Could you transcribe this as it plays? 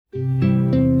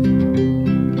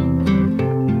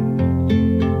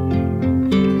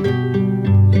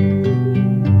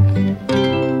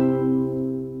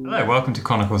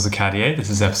Chronicles of Cadio. This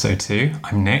is episode 2.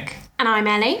 I'm Nick. And I'm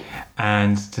Ellie.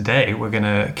 And today we're going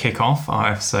to kick off our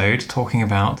episode talking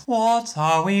about what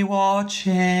are we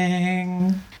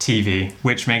watching? TV,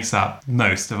 which makes up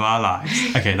most of our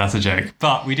lives. Okay, that's a joke.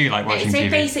 But we do like watching TV. So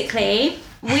basically,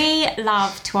 we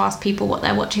love to ask people what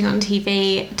they're watching on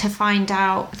TV to find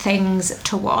out things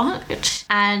to watch.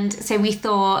 And so we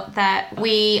thought that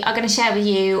we are going to share with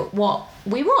you what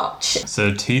we watch.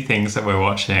 So 2 things that we're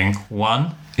watching.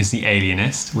 One is The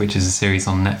Alienist, which is a series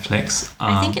on Netflix.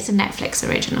 I think it's a Netflix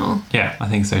original. Yeah, I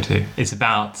think so too. It's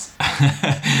about...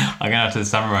 I'm going to have to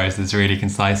summarise this really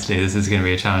concisely. This is going to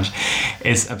be a challenge.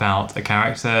 It's about a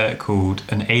character called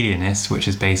an alienist, which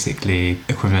is basically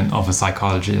equivalent of a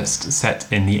psychologist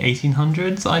set in the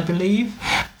 1800s, I believe,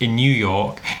 in New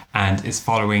York, and is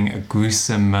following a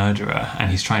gruesome murderer,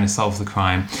 and he's trying to solve the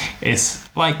crime.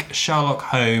 It's like Sherlock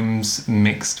Holmes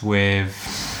mixed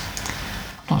with...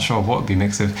 not sure what would be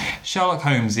mixed with Sherlock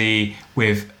Holmesy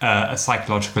with a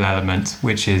psychological element,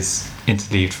 which is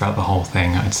interleaved throughout the whole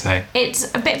thing, I'd say.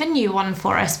 It's a bit of a new one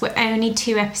for us. We're only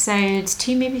 2 episodes,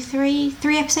 2 maybe 3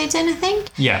 episodes in, I think.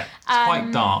 Yeah, it's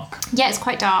quite dark. Yeah, it's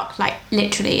quite dark. Like,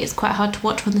 literally, it's quite hard to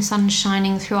watch when the sun's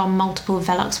shining through our multiple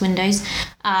Velux windows.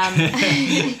 But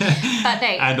no.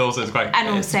 And also it's quite... And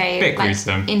also, a bit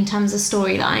gruesome. In terms of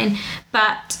storyline.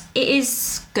 But it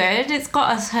is good. It's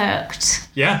got us hooked.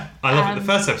 Yeah, I love it. The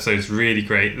first episode is really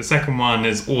great. The second one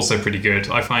is also pretty good.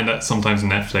 I find that sometimes on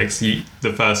Netflix,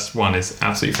 the first one is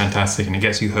absolutely fantastic and it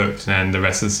gets you hooked, and then the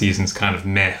rest of the season's kind of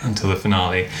meh until the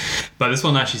finale. But this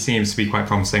one actually seems to be quite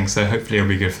promising, so hopefully it'll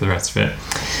be good for the rest of it.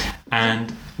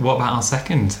 And what about our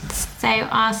second? So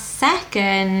our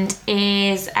second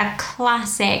is a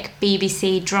classic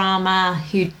BBC drama.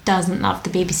 Who doesn't love the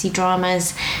BBC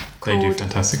dramas? They do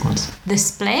fantastic ones. The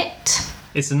Split.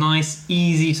 It's a nice,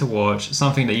 easy to watch,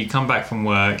 something that you come back from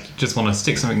work, you just want to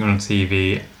stick something on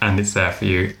TV and it's there for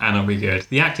you and it'll be good.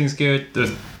 The acting's good,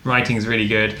 the writing's really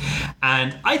good,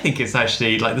 and I think it's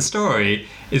actually, like, the story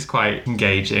is quite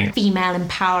engaging. Female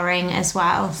empowering as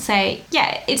well. So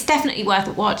yeah, it's definitely worth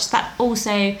a watch. That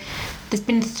also, there's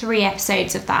been 3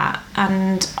 episodes of that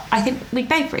and I think we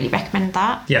both really recommend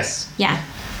that. Yes. Yeah.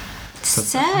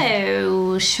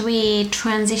 So, shall we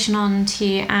transition on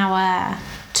to our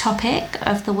topic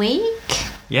of the week?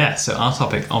 Yeah, so our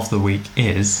topic of the week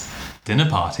is dinner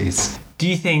parties. Do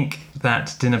you think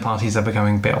that dinner parties are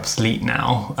becoming a bit obsolete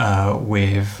now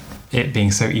with it being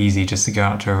so easy just to go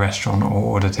out to a restaurant or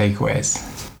order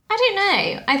takeaways? I don't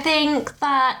know. I think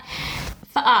that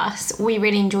for us, we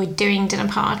really enjoy doing dinner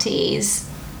parties.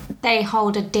 They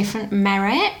hold a different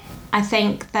merit. I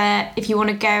think that if you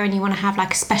want to go and you want to have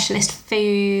like a specialist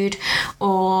food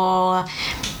or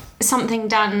something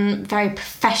done very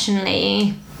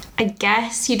professionally, I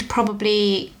guess you'd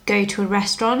probably go to a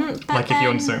restaurant. Like if you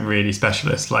want something really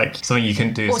specialist, like something you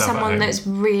couldn't do yourself at home. Or someone that's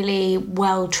really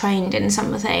well trained in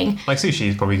something. Like sushi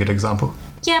is probably a good example.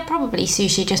 Yeah, probably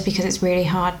sushi, just because it's really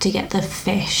hard to get the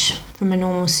fish from a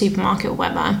normal supermarket or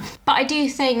whatever. But I do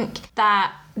think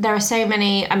that there are so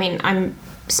many, I mean, I'm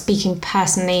speaking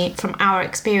personally from our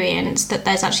experience, that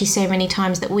there's actually so many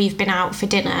times that we've been out for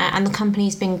dinner and the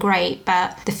company's been great,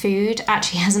 but the food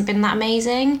actually hasn't been that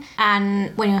amazing.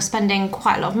 And when you're spending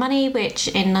quite a lot of money, which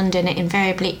in London it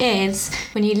invariably is,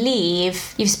 when you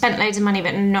leave, you've spent loads of money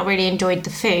but not really enjoyed the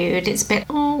food. It's a bit,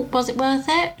 was it worth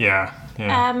it? Yeah.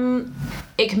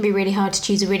 It can be really hard to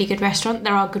choose a really good restaurant.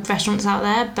 There are good restaurants out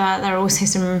there, but there are also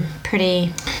some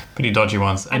pretty dodgy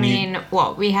ones. And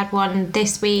we had one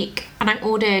this week and I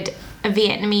ordered a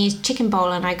Vietnamese chicken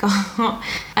bowl and I got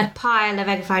a pile of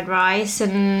egg fried rice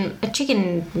and a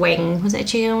chicken wing. Was it a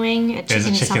chicken wing? It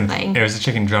was a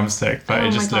chicken drumstick, but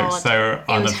it just looked so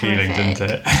unappealing, didn't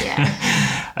it?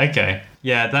 Yeah. Okay.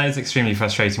 Yeah, that is extremely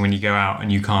frustrating when you go out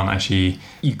and you can't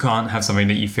have something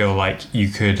that you feel like you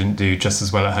couldn't do just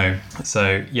as well at home.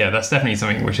 So yeah, that's definitely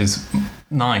something which is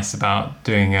nice about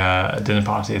doing a dinner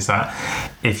party, is that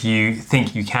if you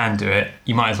think you can do it,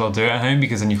 you might as well do it at home,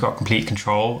 because then you've got complete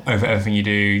control over everything you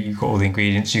do. You've got all the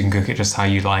ingredients, you can cook it just how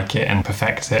you like it and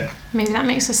perfect it. Maybe that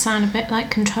makes us sound a bit like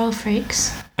control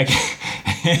freaks. Okay.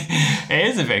 It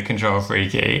is a bit control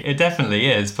freaky. It definitely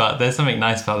is, but there's something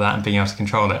nice about that and being able to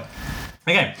control it.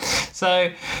 Okay,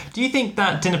 so do you think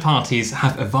that dinner parties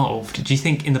have evolved? Do you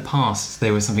think in the past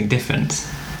they were something different?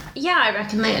 Yeah, I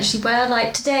reckon they actually were.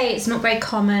 Like, today it's not very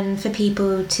common for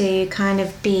people to kind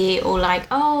of be all like,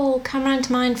 oh, come round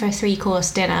to mine for a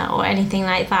 3-course dinner or anything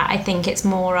like that. I think it's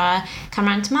more, come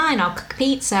round to mine, I'll cook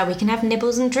pizza, we can have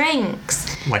nibbles and drinks.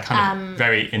 Like kind of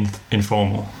very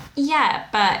informal. Yeah,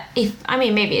 but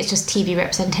maybe it's just TV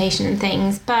representation and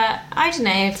things, but I don't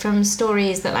know, from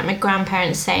stories that like my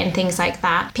grandparents say and things like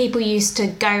that, people used to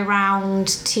go round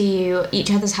to each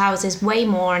other's houses way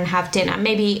more and have dinner.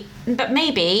 Maybe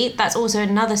that's also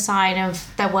another sign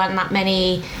of there weren't that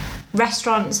many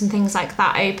restaurants and things like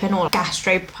that open, or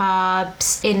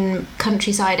gastropubs in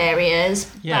countryside areas.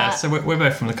 Yeah, so we're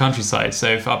both from the countryside, so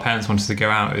if our parents wanted to go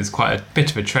out, it was quite a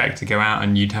bit of a trek to go out,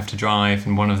 and you'd have to drive,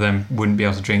 and one of them wouldn't be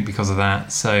able to drink because of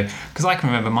that. So, because I can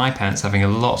remember my parents having a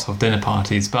lot of dinner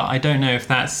parties, but I don't know if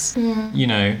that's,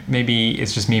 maybe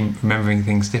it's just me remembering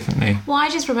things differently. Well, I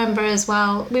just remember as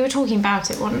well, we were talking about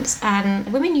it once,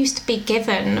 and women used to be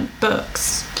given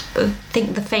books. I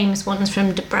think the famous one's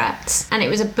from Debrett's, and it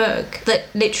was a book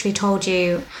that literally told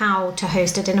you how to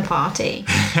host a dinner party.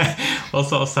 What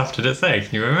sort of stuff did it say?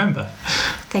 Can you remember?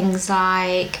 Things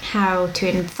like how to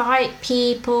invite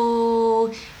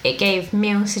people. It gave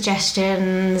meal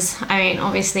suggestions. I mean,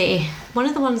 obviously, one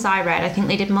of the ones I read, I think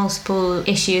they did multiple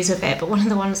issues of it, but one of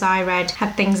the ones I read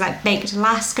had things like baked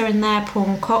Alaska in there,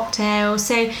 prawn cocktail.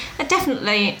 So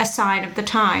definitely a sign of the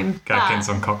time. Gherkins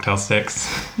on cocktail sticks.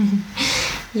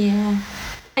 Yeah.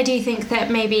 I do think that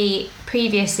maybe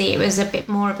previously it was a bit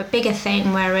more of a bigger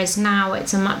thing, whereas now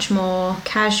it's a much more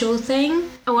casual thing.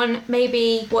 And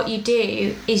maybe what you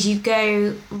do is you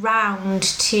go round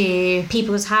to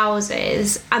people's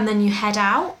houses and then you head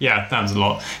out. Yeah, that was a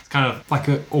lot. It's kind of like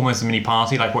almost a mini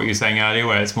party, like what you were saying earlier,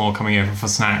 where it's more coming over for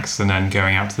snacks and then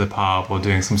going out to the pub or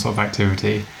doing some sort of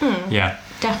activity. Yeah.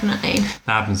 Definitely.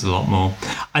 That happens a lot more.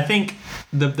 I think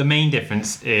the main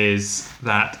difference is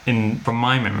that from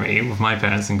my memory with my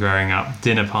parents and growing up,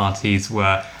 dinner parties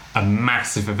were a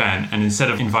massive event, and instead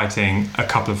of inviting a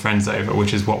couple of friends over,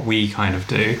 which is what we kind of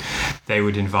do, they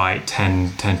would invite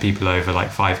 10 people over, like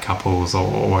 5 couples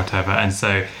or whatever, and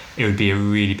so it would be a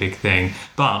really big thing.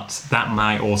 But that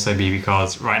might also be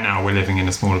because right now we're living in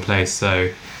a smaller place,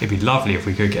 so it'd be lovely if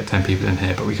we could get 10 people in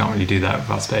here, but we can't really do that with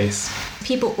our space.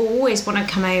 People always want to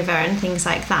come over and things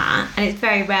like that, and it's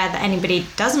very rare that anybody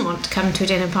doesn't want to come to a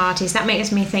dinner party, so that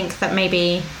makes me think that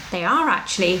maybe they are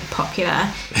actually popular.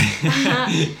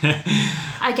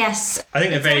 I guess. I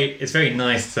think it's very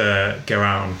nice to go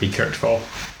out and be cooked for.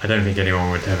 I don't think anyone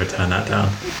would ever turn that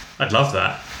down. I'd love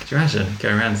that. Could you imagine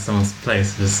going around to someone's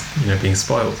place and just being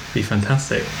spoiled? It'd be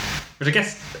fantastic. Which I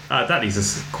guess that leads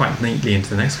us quite neatly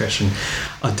into the next question.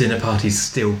 Are dinner parties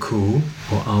still cool,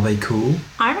 or are they cool?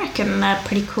 I reckon they're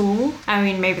pretty cool. I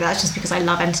mean, maybe that's just because I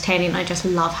love entertaining and I just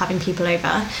love having people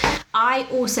over. I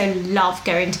also love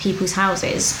going to people's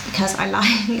houses because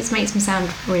it makes me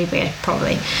sound really weird,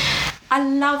 probably. I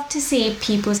love to see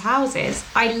people's houses.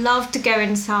 I love to go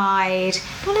inside,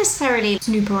 not necessarily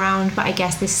snoop around, but I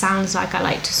guess this sounds like I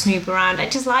like to snoop around. I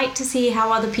just like to see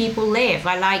how other people live.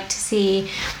 I like to see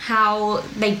how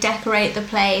they decorate the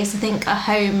place. I think a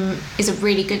home is a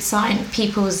really good sign of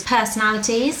people's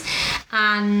personalities,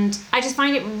 and I just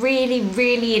find it really,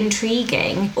 really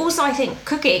intriguing. Also, I think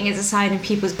cooking is a sign of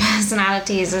people's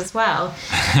personalities as well.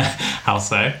 How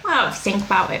so? Well, if you think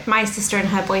about it, my sister and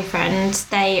her boyfriend,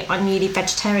 they are newly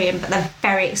vegetarian, but they're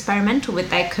very experimental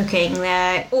with their cooking.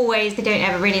 They don't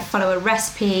ever really follow a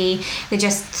recipe. They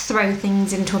just throw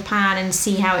things into a pan and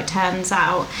see how it turns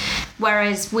out.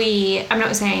 Whereas I'm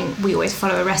not saying we always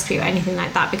follow a recipe or anything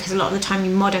like that, because a lot of the time we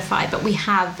modify, but we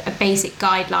have a basic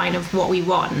guideline of what we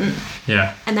want.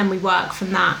 Yeah. And then we work from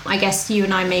that. I guess you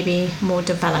and I maybe more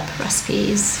develop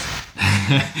recipes.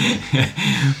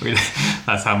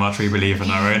 That's how much we believe in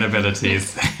our own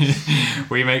abilities.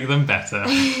 We make them better.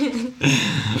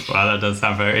 Well, that does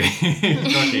sound very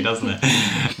dodgy, doesn't it?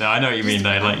 No, I know what you mean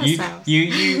though. Like you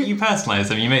personalise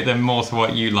them. You make them more to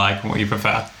what you like and what you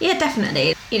prefer. Yeah,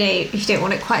 definitely. If you don't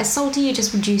want it quite as salty, you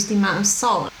just reduce the amount of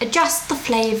salt. Adjust the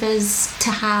flavours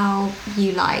to how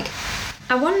you like.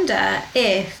 I wonder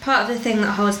if part of the thing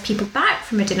that holds people back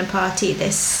from a dinner party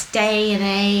this day and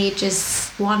age, as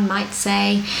one might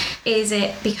say, is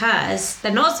it because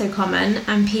they're not so common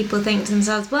and people think to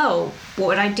themselves, well, what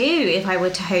would I do if I were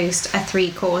to host a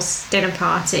 3-course dinner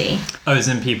party? Oh, as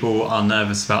in people are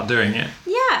nervous about doing it?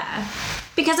 Yeah.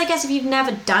 Because I guess if you've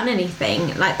never done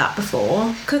anything like that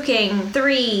before, cooking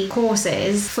 3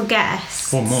 courses for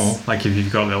guests... Or more, like if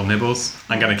you've got little nibbles.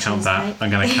 I'm going to count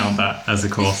that as a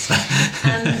course.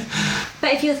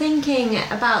 But if you're thinking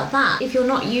about that, if you're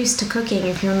not used to cooking,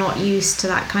 if you're not used to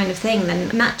that kind of thing,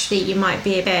 then naturally you might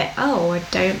be a bit, I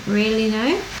don't really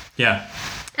know. Yeah.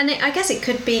 And I guess it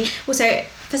could be also,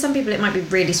 for some people it might be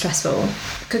really stressful.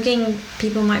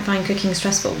 People might find cooking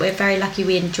stressful. We're very lucky,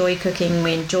 we enjoy cooking,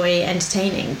 we enjoy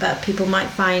entertaining, but people might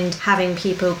find having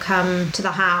people come to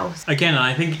the house. Again,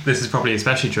 I think this is probably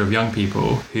especially true of young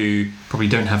people who probably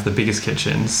don't have the biggest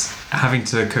kitchens. Having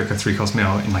to cook a 3-course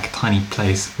meal in like a tiny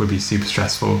place would be super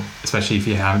stressful, especially if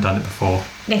you haven't done it before.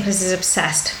 Nicholas is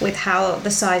obsessed with how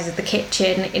the size of the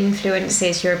kitchen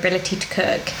influences your ability to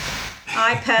cook.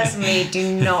 I personally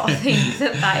do not think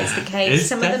that is the case. It's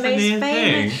some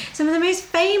of the most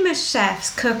famous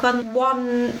chefs cook on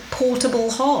one portable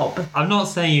hob. I'm not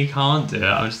saying you can't do it.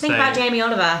 I'm just Think saying. about Jamie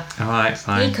Oliver. All right,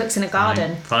 fine. He cooks in a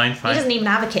garden. Fine. He doesn't even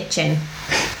have a kitchen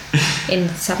in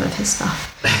some of his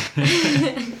stuff.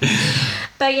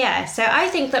 But yeah, so I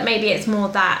think that maybe it's more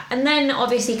that. And then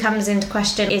obviously comes into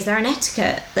question, is there an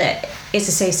etiquette that is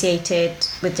associated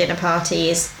with dinner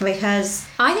parties? Because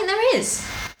I think there is.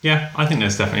 Yeah, I think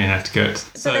there's definitely an etiquette.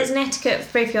 So there's an etiquette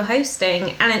for if you're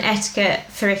hosting and an etiquette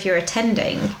for if you're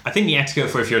attending. I think the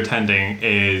etiquette for if you're attending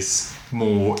is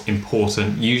more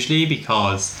important usually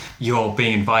because you're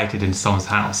being invited into someone's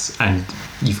house and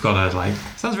you've got to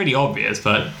sounds really obvious,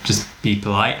 but just be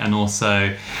polite and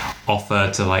also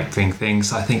offer to bring things.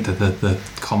 So I think that the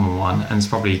common one, and it's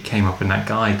probably came up in that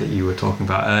guide that you were talking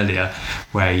about earlier,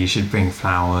 where you should bring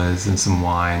flowers and some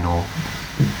wine or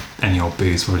any old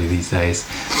booze probably these days.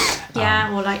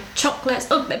 Yeah, or chocolates.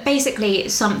 Oh, but basically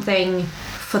something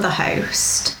for the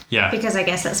host. Yeah. Because I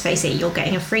guess, let's face it, you're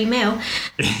getting a free meal.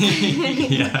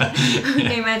 Yeah.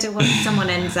 No matter what, someone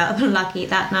ends up lucky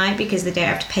that night because they don't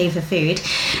have to pay for food.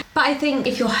 But I think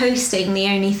if you're hosting, the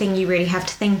only thing you really have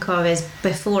to think of is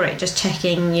before it, just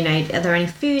checking, are there any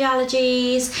food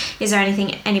allergies? Is there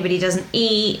anything anybody doesn't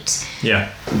eat?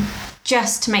 Yeah.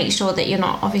 Just to make sure that you're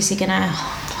not obviously going to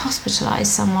hospitalise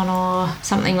someone or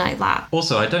something like that.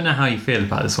 Also, I don't know how you feel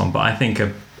about this one, but I think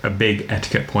a big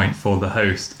etiquette point for the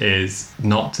host is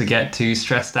not to get too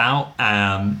stressed out,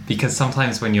 because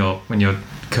sometimes when you're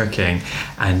cooking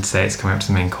and say it's coming up to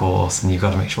the main course and you've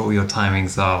got to make sure all your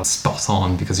timings are spot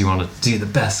on because you want to do the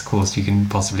best course you can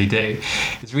possibly do,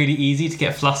 it's really easy to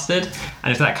get flustered,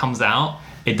 and if that comes out,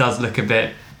 it does look a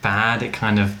bit bad. It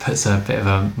kind of puts a bit of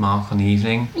a mark on the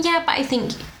evening. Yeah, but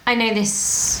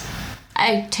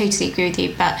I totally agree with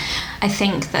you, but I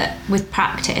think that with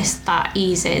practice that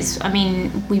eases. I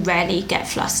mean, we rarely get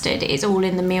flustered. It's all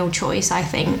in the meal choice, I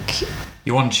think.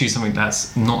 You want to choose something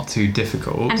that's not too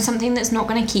difficult. And something that's not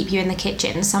going to keep you in the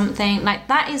kitchen. Something like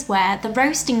that is where the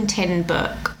Roasting Tin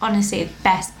book, honestly, the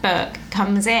best book,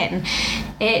 comes in.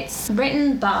 It's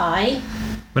written by...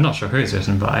 We're not sure who it's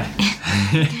written by.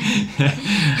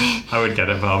 I would get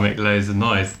it, but I'll make loads of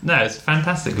noise. No, it's a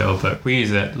fantastic little book. We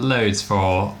use it loads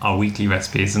for our weekly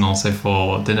recipes and also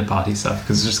for dinner party stuff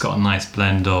because it's just got a nice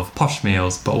blend of posh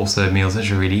meals, but also meals which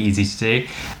are really easy to do.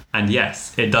 And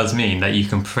yes, it does mean that you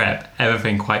can prep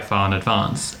everything quite far in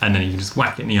advance and then you can just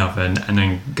whack it in the oven and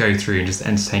then go through and just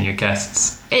entertain your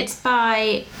guests. It's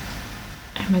by...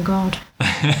 Oh my god.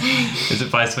 Is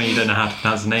it by someone you don't know how to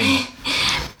pronounce the name of?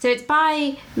 So it's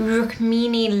by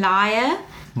Rukmini Liar.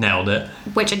 Nailed it.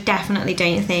 Which I definitely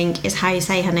don't think is how you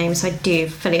say her name, so I do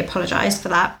fully apologise for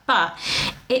that. But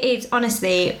it is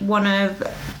honestly one of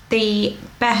the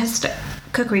best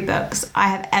cookery books I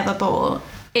have ever bought.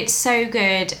 It's so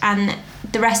good, and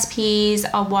the recipes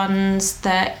are ones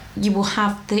that you will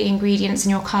have the ingredients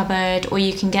in your cupboard, or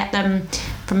you can get them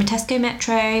from a Tesco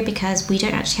Metro because we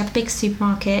don't actually have a big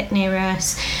supermarket near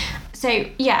us. So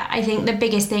yeah, I think the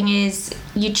biggest thing is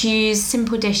you choose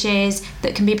simple dishes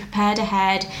that can be prepared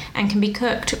ahead and can be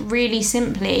cooked really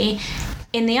simply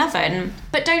in the oven.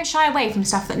 But don't shy away from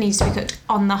stuff that needs to be cooked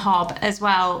on the hob as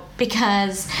well,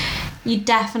 because you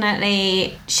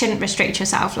definitely shouldn't restrict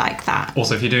yourself like that.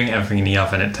 Also, if you're doing everything in the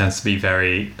oven, it tends to be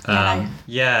very mellow.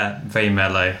 Very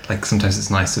mellow. Sometimes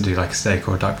it's nice to do a steak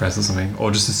or a duck breast or something,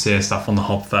 or just to sear stuff on the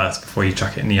hob first before you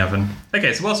chuck it in the oven.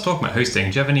 Okay, so whilst talking about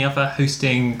hosting, do you have any other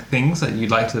hosting things that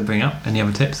you'd like to bring up? Any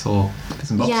other tips or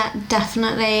bits and bobs? Yeah,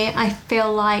 definitely. I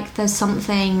feel like there's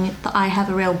something that I have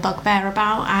a real bugbear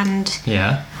about, and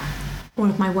yeah, all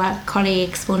of my work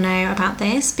colleagues will know about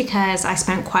this because I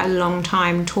spent quite a long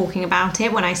time talking about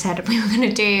it when I said we were going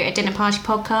to do a dinner party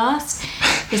podcast,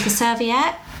 is the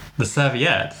serviette. The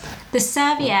serviette? The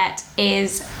serviette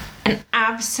is an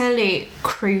absolute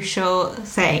crucial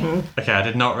thing. Okay, I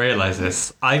did not realise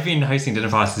this. I've been hosting dinner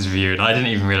parties with you and I didn't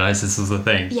even realise this was a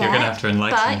thing. Yeah, you're going to have to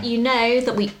enlighten me. But you know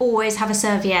that we always have a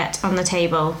serviette on the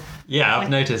table. Yeah, I've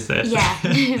noticed this. Yeah,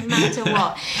 no matter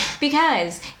what.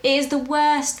 Because it is the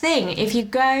worst thing. If you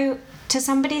go to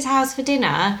somebody's house for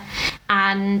dinner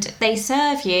and they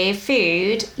serve you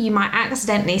food, you might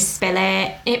accidentally spill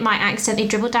it. It might accidentally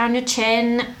dribble down your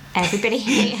chin. Everybody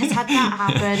has had that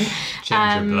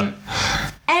happen.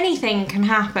 Anything can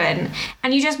happen,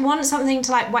 and you just want something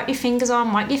to like wipe your fingers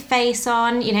on, wipe your face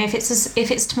on. You know, if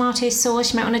it's tomato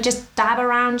sauce, you might want to just dab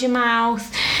around your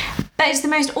mouth. But it's the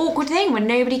most awkward thing when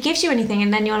nobody gives you anything,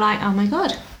 and then you're like, oh my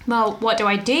god. Well, what do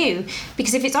I do?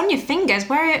 Because if it's on your fingers,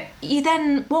 where you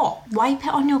then what? Wipe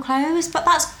it on your clothes? But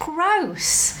that's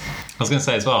gross. I was going to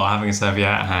say as well, having a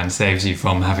serviette at hand saves you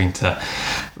from having to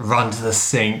run to the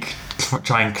sink,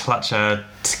 try and clutch a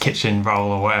kitchen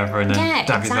roll or whatever, and then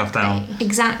dab yourself down.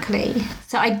 Exactly.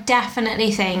 So I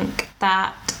definitely think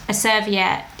that a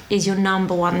serviette is your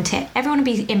number one tip. Everyone will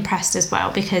be impressed as well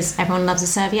because everyone loves a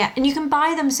serviette, and you can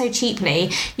buy them so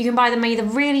cheaply. You can buy them either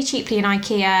really cheaply in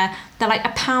IKEA. They're like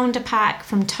 £1 a pack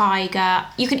from Tiger.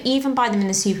 You can even buy them in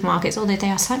the supermarkets, although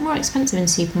they are slightly more expensive in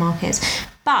supermarkets.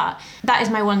 But that is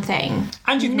my one thing.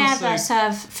 And you can never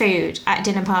serve food at a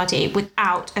dinner party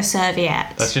without a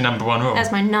serviette. That's your number one rule.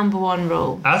 That's my number one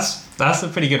rule. That's a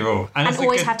pretty good rule. And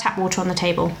always have tap water on the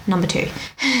table. Number 2.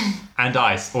 And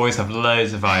ice. Always have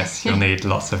loads of ice. You'll need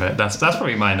lots of it. That's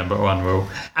probably my number one rule.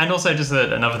 And also just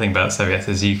another thing about serviettes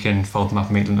is you can fold them up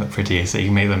and make them look pretty. So you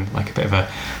can make them like a bit of a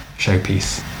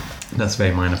showpiece. That's a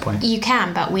very minor point. You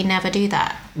can, but we never do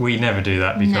that. We never do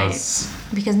that because... No,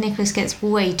 because Nicholas gets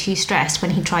way too stressed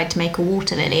when he tried to make a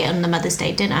water lily on the Mother's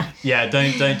Day dinner. Yeah,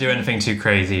 don't do anything too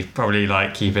crazy. Probably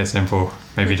like keep it simple.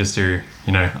 Maybe just do,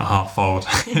 a half fold.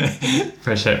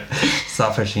 Push it.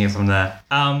 Start pushing it from there.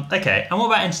 Okay, and what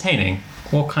about entertaining?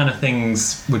 What kind of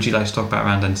things would you like to talk about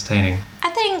around entertaining? I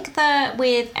think that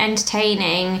with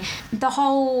entertaining, the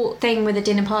whole thing with a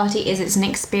dinner party is it's an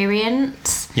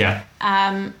experience. Yeah.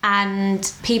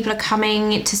 And people are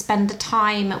coming to spend the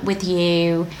time with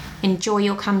you, enjoy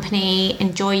your company,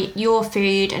 enjoy your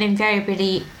food, and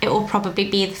invariably it will probably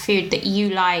be the food that you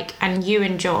like and you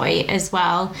enjoy as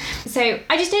well. So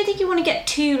I just don't think you want to get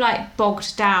too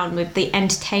bogged down with the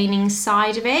entertaining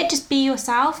side of it. Just be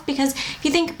yourself, because if you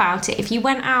think about it, if you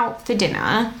went out for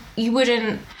dinner, you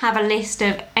wouldn't have a list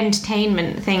of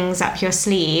entertainment things up your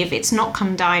sleeve. It's not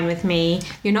Come Dine With Me.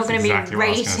 You're not going to be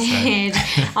rated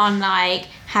on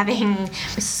having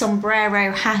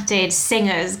sombrero hatted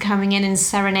singers coming in and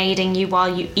serenading you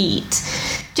while you eat.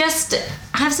 Just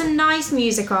have some nice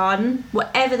music on,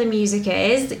 whatever the music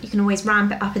is. You can always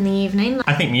ramp it up in the evening.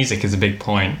 I think music is a big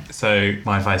point. So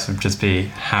my advice would just be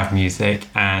have music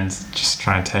and just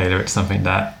try and tailor it to something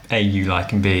that A, you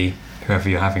like, and B, whoever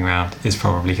you're having around is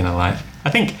probably going to like. I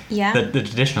think the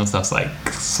traditional stuff's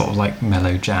sort of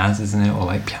mellow jazz, isn't it?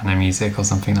 Or piano music or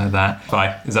something like that.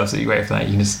 But it's absolutely great for that.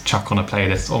 You can just chuck on a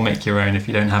playlist or make your own if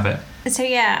you don't have it. So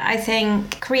yeah, I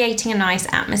think creating a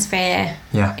nice atmosphere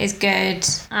is good.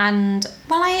 And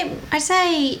I'd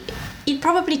say you'd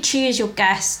probably choose your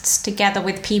guests together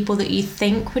with people that you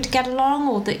think would get along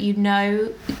or that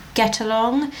get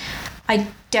along. I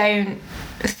don't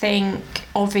think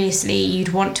obviously you'd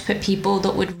want to put people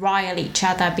that would rile each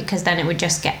other, because then it would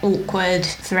just get awkward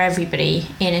for everybody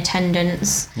in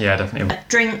attendance. Yeah, definitely.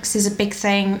 Drinks is a big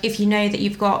thing. If you know that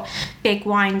you've got big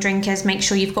wine drinkers, make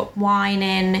sure you've got wine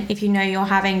in. If you know you're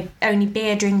having only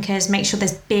beer drinkers, make sure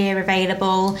there's beer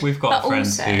available. We've got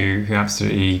friends who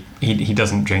absolutely he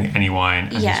doesn't drink any wine,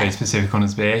 and he's very specific on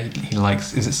his beer. He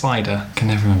likes, is it cider? I can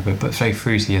never remember, but it's very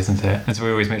fruity, isn't it? And so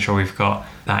we always make sure we've got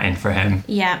that in for him.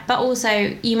 Yeah, but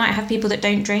also you might have people that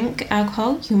don't drink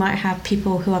alcohol. You might have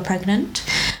people who are pregnant,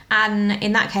 and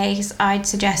in that case I'd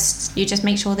suggest you just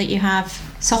make sure that you have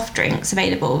soft drinks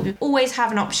available. Always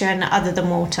have an option other than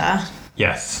water.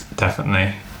 Yes,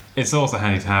 definitely. It's also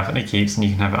handy to have, and it keeps, and you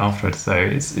can have it afterwards, so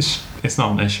it's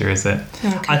not an issue, is it?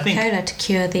 I think Coca-Cola to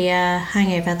cure the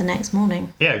hangover the next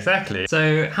morning. Yeah, exactly.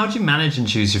 So how do you manage and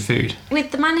choose your food?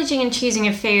 With the managing and choosing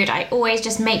of food, I always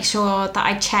just make sure that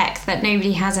I check that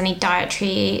nobody has any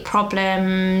dietary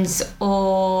problems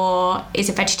or is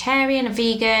a vegetarian, a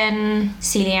vegan,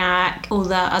 celiac, all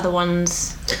the other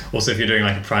ones. Also, if you're doing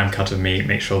a prime cut of meat,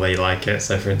 make sure they like it.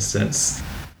 So for instance...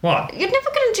 What? You're never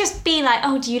going to just be like,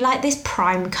 oh, do you like this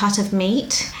prime cut of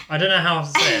meat? I don't know how to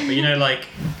say it,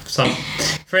 but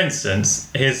for instance,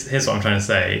 here's what I'm trying to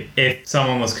say. If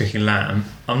someone was cooking lamb,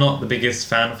 I'm not the biggest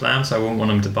fan of lamb, so I wouldn't want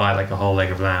them to buy a whole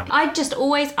leg of lamb. I'd just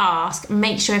always ask,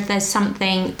 make sure if there's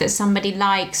something that somebody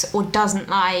likes or doesn't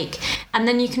like, and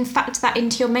then you can factor that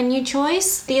into your menu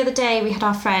choice. The other day we had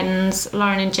our friends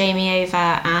Lauren and Jamie over,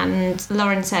 and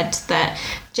Lauren said that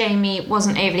Jamie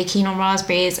wasn't overly keen on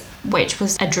raspberries, which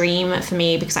was a dream for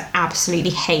me because I absolutely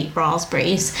hate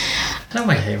raspberries. I don't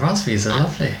hate raspberries, they're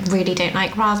lovely. I really don't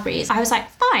like raspberries. I was like,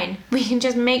 fine, fine. We can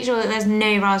just make sure that there's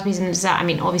no raspberries in the dessert. I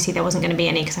mean, obviously there wasn't going to be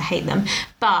any because I hate them,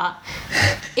 but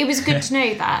it was good to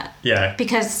know that. Yeah.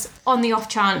 Because on the off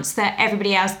chance that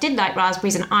everybody else did like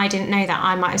raspberries and I didn't know that,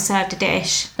 I might have served a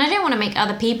dish. And I don't want to make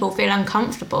other people feel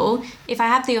uncomfortable. If I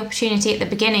have the opportunity at the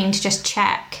beginning to just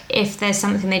check if there's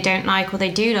something they don't like or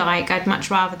they do like, I'd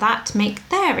much rather that to make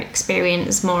their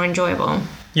experience more enjoyable.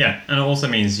 Yeah, and it also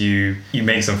means you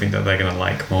make something that they're going to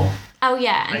like more. Oh,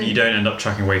 yeah. And you don't end up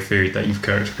chucking away food that you've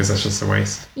cooked because that's just a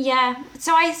waste. Yeah.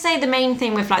 So I say the main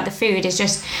thing with like the food is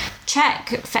just check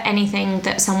for anything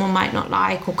that someone might not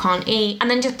like or can't eat, and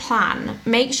then just plan.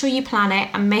 Make sure you plan it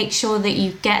and make sure that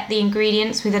you get the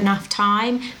ingredients with enough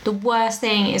time. The worst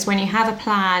thing is when you have a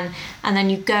plan and then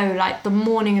you go like the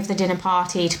morning of the dinner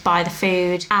party to buy the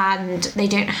food and they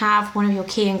don't have one of your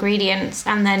key ingredients,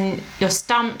 and then you're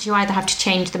stumped. You either have to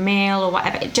change the meal or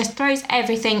whatever. It just throws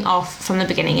everything off from the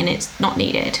beginning and it's not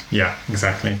needed. Yeah,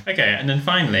 exactly. Okay, and then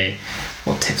finally,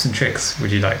 what tips and tricks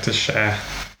would you like to share?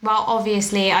 Well,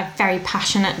 obviously, I've very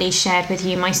passionately shared with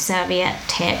you my serviette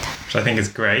tip. Which I think is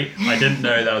great. I didn't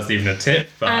know that was even a tip,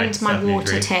 but and my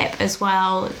water tip as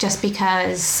well, just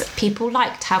because people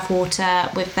like to have water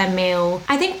with their meal.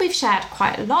 I think we've shared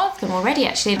quite a lot of them already,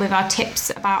 actually, with our tips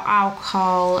about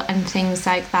alcohol and things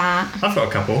like that. I've got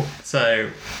a couple. So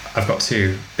I've got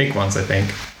two big ones, I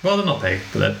think. Well, they're not big,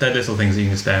 but they're little things you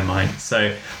can just bear in mind.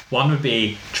 So one would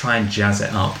be try and jazz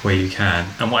it up where you can.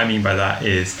 And what I mean by that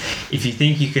is if you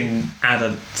think you can add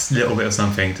a little bit of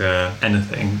something to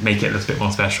anything, make it a little bit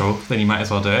more special, then you might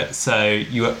as well do it. So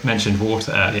you mentioned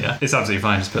water earlier. It's absolutely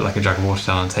fine, just put like a jug of water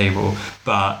down on the table.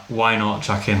 But why not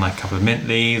chuck in like a couple of mint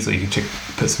leaves, or you can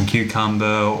put some cucumber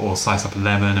or slice up a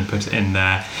lemon and put it in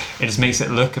there. It just makes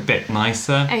it look a bit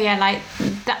nicer. Oh yeah, like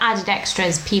the added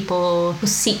extras, people will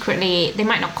secretly, they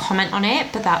might not comment on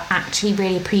it, but they'll actually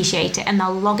really appreciate it and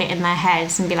they'll log it in their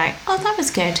heads and be like, oh, that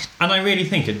was good. And I really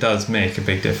think it does make a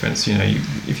big difference. You know,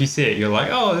 if you see it, you're like,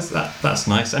 oh, that's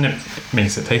nice, and it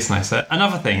makes it taste nicer.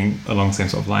 Another thing along the same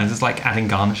sort of lines is like adding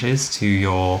garnishes to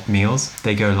your meals.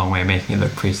 They go a long way in making it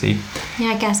look pretty. Yeah,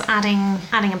 I guess adding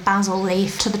a basil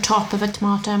leaf to the top of a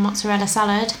tomato and mozzarella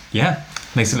salad. Yeah.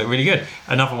 Makes it look really good.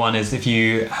 Another one is if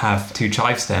you have two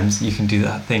chive stems, you can do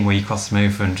that thing where you cross them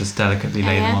over and just delicately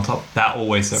lay them on top. That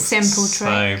always looks simple so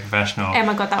trick. Professional. Oh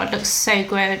my god, that would look so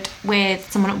good with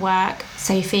someone at work.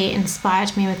 Sophie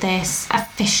inspired me with this. A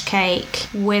fish cake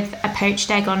with a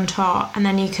poached egg on top, and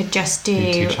then you could just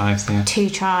do two chives. Yeah. Two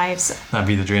chives. That'd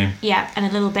be the dream. Yeah, and a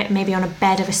little bit maybe on a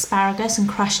bed of asparagus and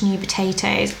crushed new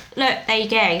potatoes. Look, there you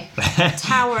go.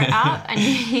 Tower it up, and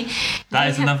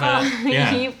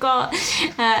you've got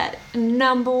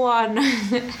number one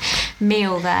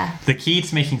meal there. The key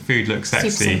to making food look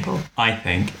sexy, I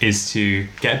think, is to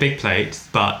get a big plate,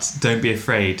 but don't be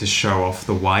afraid to show off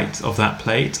the white of that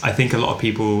plate. I think a lot of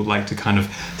people like to kind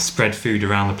of spread food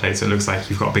around the plate so it looks like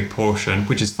you've got a big portion,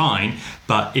 which is fine,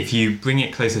 but if you bring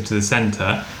it closer to the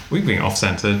centre, we bring it off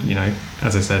centre, you know,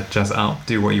 as I said, jazz it up,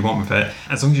 do what you want with it.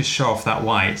 As long as you show off that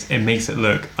white, it makes it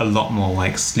look a lot more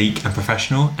like sleek and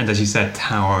professional, and as you said,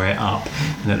 tower it up,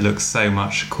 and it looks so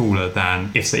much cooler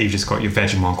than if say you've just got your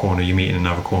veg in one corner, your meat in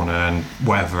another corner, and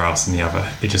whatever else in the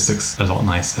other. It just looks a lot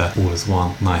nicer, all as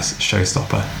one nice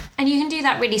showstopper. And you can do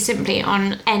that really simply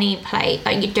on any plate.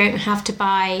 Like, you don't have to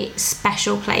buy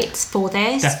special plates for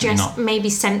this. Definitely just not. Maybe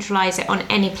centralise it on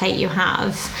any plate you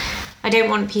have. I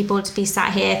don't want people to be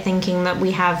sat here thinking that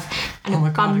we have an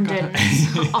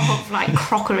abundance of like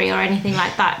crockery or anything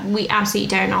like that. We absolutely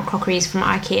don't. Our crockery is from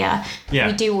IKEA. Yeah.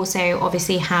 We do also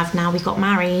obviously have, now we got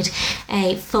married,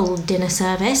 a full dinner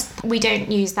service. We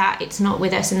don't use that. It's not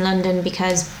with us in London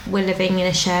because we're living in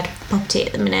a shared property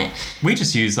at the minute. We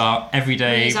just use our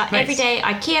everyday plates. Everyday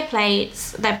IKEA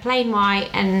plates. They're plain white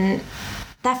and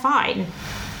they're fine.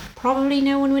 Probably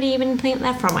no one would even think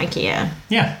they're from IKEA.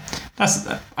 Yeah.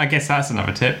 I guess that's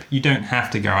another tip. You don't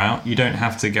have to go out. You don't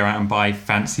have to go out and buy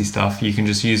fancy stuff. You can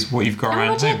just use what you've got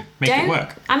around home. Make it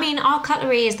work. I mean, our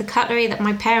cutlery is the cutlery that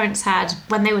my parents had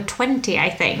when they were 20, I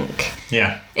think.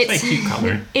 Yeah. It's cute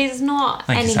cutlery. It's not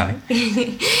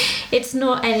it's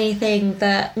not anything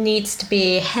that needs to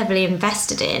be heavily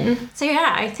invested in. So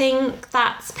yeah, I think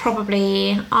that's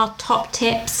probably our top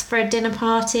tips for a dinner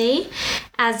party.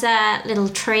 As a little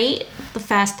treat, the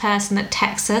first person that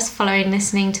texts us following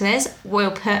listening to this,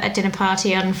 we'll put a dinner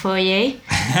party on for you.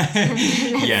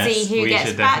 Let's see who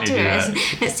gets back to us.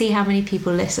 Let's see how many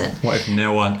people listen. What if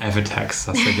no one ever texts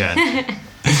us again?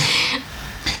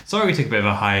 Sorry we took a bit of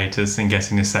a hiatus in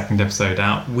getting this second episode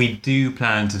out. We do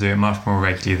plan to do it much more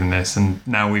regularly than this, and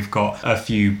now we've got a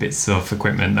few bits of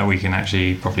equipment that we can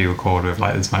actually properly record with,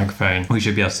 like this microphone. We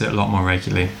should be able to do it a lot more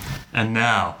regularly. And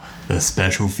now, the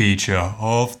special feature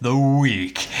of the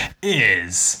week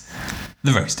is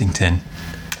the roasting tin.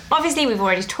 Obviously, we've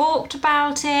already talked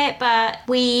about it, but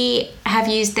we have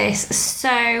used this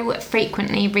so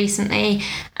frequently recently,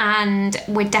 and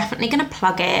we're definitely going to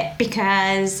plug it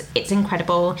because it's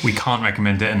incredible. We can't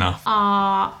recommend it enough.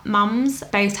 Our mums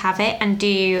both have it and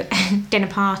do dinner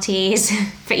parties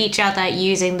for each other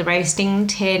using the roasting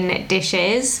tin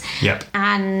dishes. Yep.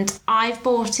 And I've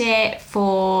bought it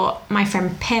for my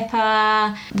friend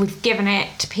Pippa. We've given it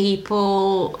to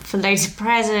people for loads of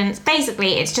presents.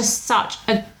 Basically, it's just such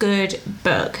a good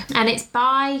book, and it's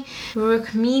by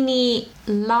Rukmini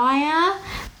Laya.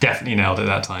 Definitely nailed it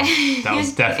that time. That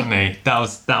was definitely that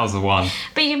was the one.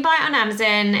 But you can buy it on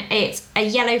Amazon. It's a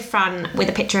yellow front with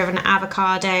a picture of an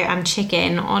avocado and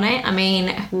chicken on it. I mean,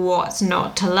 what's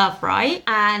not to love, right?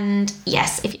 And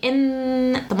yes, if you're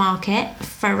in the market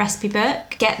for a recipe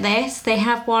book, get this. They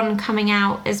have one coming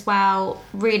out as well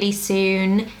really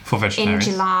soon For vegetarians.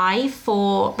 in July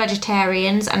for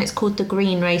vegetarians, and it's called the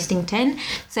Green Roasting Tin.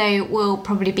 So we'll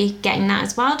probably be getting that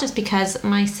as well, just because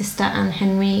my sister and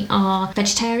Henry are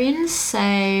vegetarians, so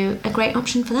a great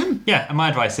option for them. Yeah, and my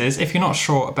advice is, if you're not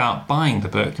sure about buying the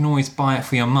book, you can always buy it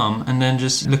for your mum and then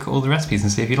just look at all the recipes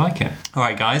and see if you like it. All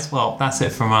right, guys, well, that's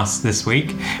it from us this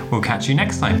week. We'll catch you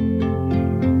next time.